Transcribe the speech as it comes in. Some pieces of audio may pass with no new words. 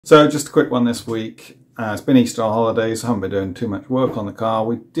So just a quick one this week. It's been Easter holidays, so I haven't been doing too much work on the car.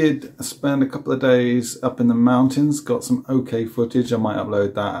 We did spend a couple of days up in the mountains, got some okay footage. I might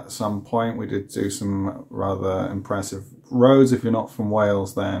upload that at some point. We did do some rather impressive roads. If you're not from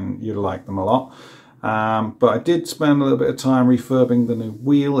Wales, then you'd like them a lot. But I did spend a little bit of time refurbing the new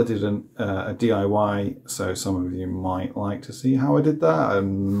wheel. I did a DIY, so some of you might like to see how I did that.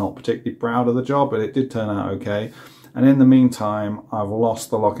 I'm not particularly proud of the job, but it did turn out okay. And in the meantime, I've lost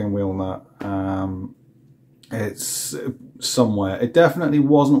the locking wheel nut. It's somewhere. It definitely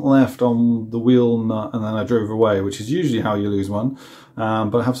wasn't left on the wheel nut and then I drove away, which is usually how you lose one.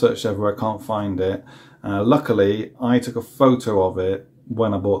 But I have searched everywhere, I can't find it. Luckily, I took a photo of it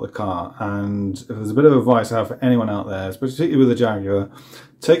when I bought the car. And if there's a bit of advice I have for anyone out there, particularly with a Jaguar,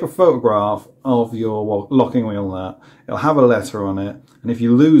 take a photograph of your locking wheel nut. It'll have a letter on it. And if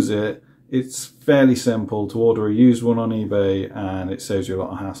you lose it, it's fairly simple to order a used one on eBay and it saves you a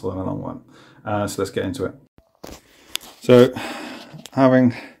lot of hassle in the long run. So let's get into it. So,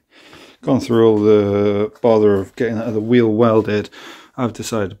 having gone through all the bother of getting that other wheel welded, I've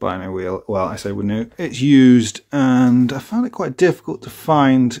decided to buy a new wheel. Well, I say new, it's used, and I found it quite difficult to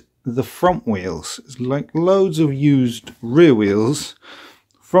find the front wheels. It's like loads of used rear wheels.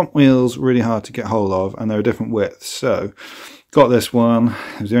 Front wheels really hard to get hold of, and they're different widths. So, got this one.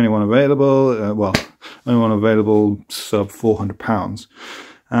 It was the only one available. Well, only one available sub £400,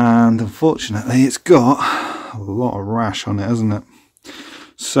 and unfortunately, it's got a lot of rash on it, hasn't it?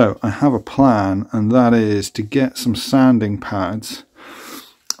 So I have a plan, and that is to get some sanding pads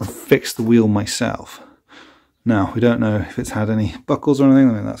and fix the wheel myself. Now, we don't know if it's had any buckles or anything.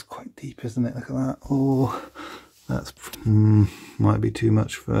 I mean, that's quite deep, isn't it? Look at that. Oh, that's might be too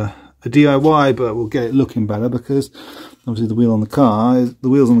much for a DIY, but we'll get it looking better because obviously the wheels on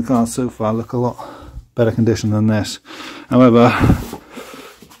the car so far look a lot better condition than this. However,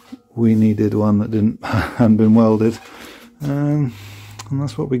 we needed one that hadn't been welded, and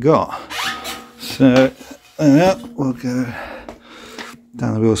that's what we got. So we'll go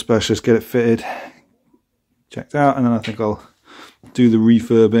down the wheel specialist, get it fitted, checked out, and then I think I'll do the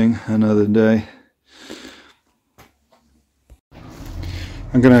refurbing another day.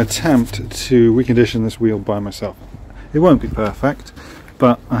 I'm going to attempt to recondition this wheel by myself. It won't be perfect,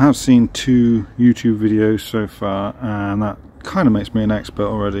 but I have seen 2 YouTube videos so far, and that kind of makes me an expert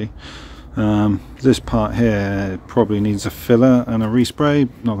already. This part here probably needs a filler and a respray.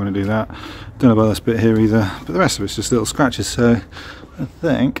 Not going to do that. Don't know about this bit here either, but the rest of it's just little scratches. So I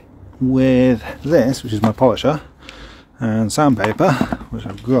think with this, which is my polisher, and sandpaper, which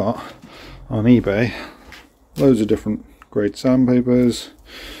I've got on eBay, loads of different grade sandpapers,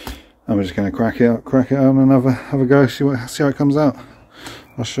 I'm just going to crack it out and have a go, see how it comes out.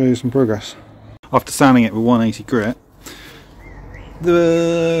 I'll show you some progress. After sanding it with 180 grit,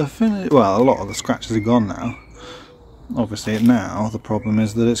 well, a lot of the scratches are gone now. Obviously now the problem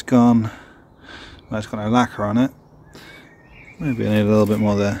is that it's gone, well, it's got no lacquer on it. Maybe I need a little bit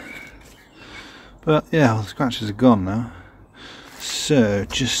more there. But yeah, all the scratches are gone now. So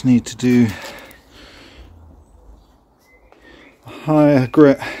just need to do higher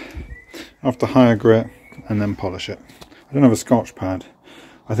grit after higher grit and then polish it. I don't have a Scotch pad.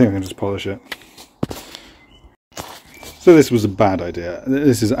 I think I can just polish it. So this was a bad idea.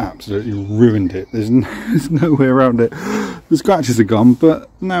 This has absolutely ruined it. There's no way around it. The scratches are gone, but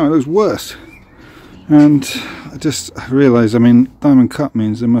now it looks worse. And I realised, I mean, diamond cut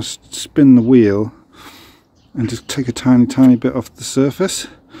means I must spin the wheel and just take a tiny bit off the surface.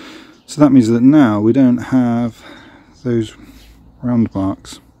 So that means that now we don't have those round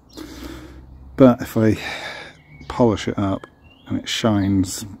marks. But if I polish it up and it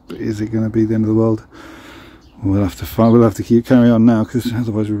shines, is it going to be the end of the world? We'll have to carry on now, because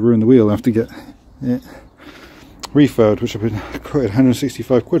otherwise we'll ruin the wheel. I'll have to get it refurbed, which I've been quoted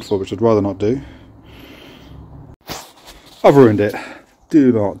 165 quid for, which I'd rather not do. I've ruined it.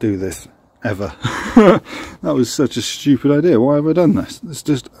 Do not do this ever. That was such a stupid idea. Why have I done this? It's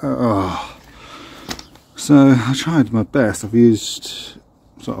just So I tried my best. I've used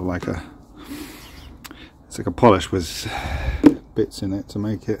sort of like it's like a polish with bits in it to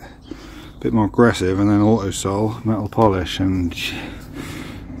make it bit more aggressive, and then autosol metal polish, and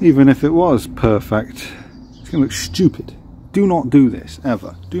even if it was perfect, it's gonna look stupid. Do not do this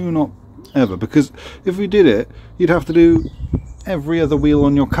ever. Do not ever, because if we did it, you'd have to do every other wheel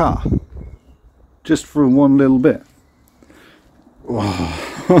on your car just for one little bit.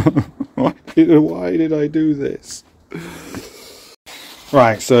 Why did I do this?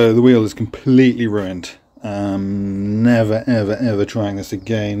 Right, so the wheel is completely ruined. Never ever trying this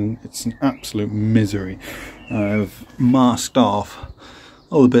again. It's an absolute misery. I've masked off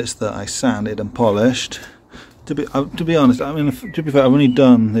all the bits that I sanded and polished. To be honest, I mean, to be fair, I've only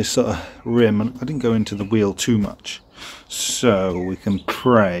done this sort of rim, and I didn't go into the wheel too much, so we can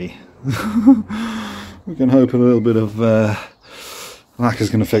pray. We can hope a little bit of lacquer's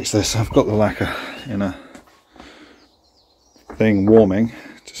going to fix this. I've got the lacquer in a thing warming,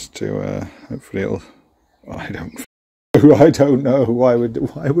 just to hopefully it'll. I don't know. Why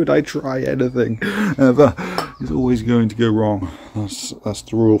would I try anything ever? It's always going to go wrong. That's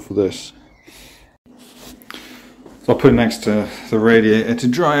the rule for this. So I'll put it next to the radiator to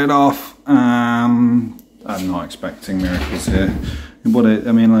dry it off. I'm not expecting miracles here. I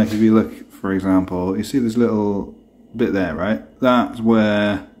mean, like, if you look, for example, you see this little bit there, right? That's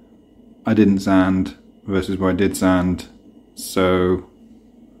where I didn't sand versus where I did sand. So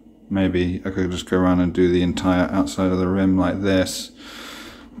maybe I could just go around and do the entire outside of the rim like this,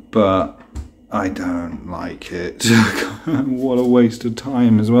 but I don't like it. What a waste of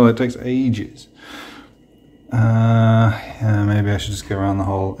time as well. It takes ages. Yeah, maybe I should just go around the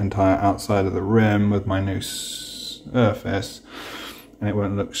whole entire outside of the rim with my new surface, and it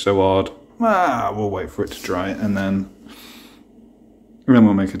won't look so odd. We'll wait for it to dry, and then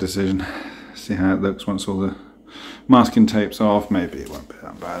we'll make a decision. See how it looks once all the masking tape's off. Maybe it won't be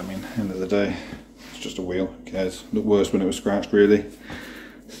that bad. I mean, end of the day, it's just a wheel. Who cares? It looked worse when it was scratched, really.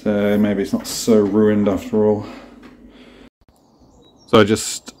 So maybe it's not so ruined after all. So I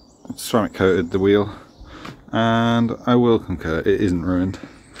just ceramic coated the wheel, and I will concur, it isn't ruined.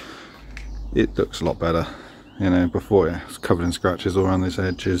 It looks a lot better. You know, before it was covered in scratches all around these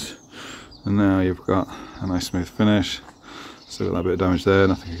edges, and now you've got a nice smooth finish. Still got that bit of damage there,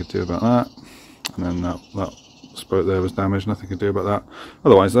 nothing you could do about that. And then that spoke there was damaged, nothing you could do about that.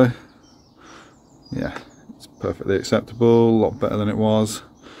 Otherwise though, yeah, it's perfectly acceptable, a lot better than it was.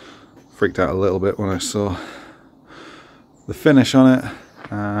 Freaked out a little bit when I saw the finish on it.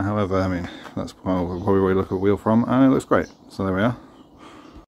 However, I mean, that's probably where you look at the wheel from, and it looks great. So there we are.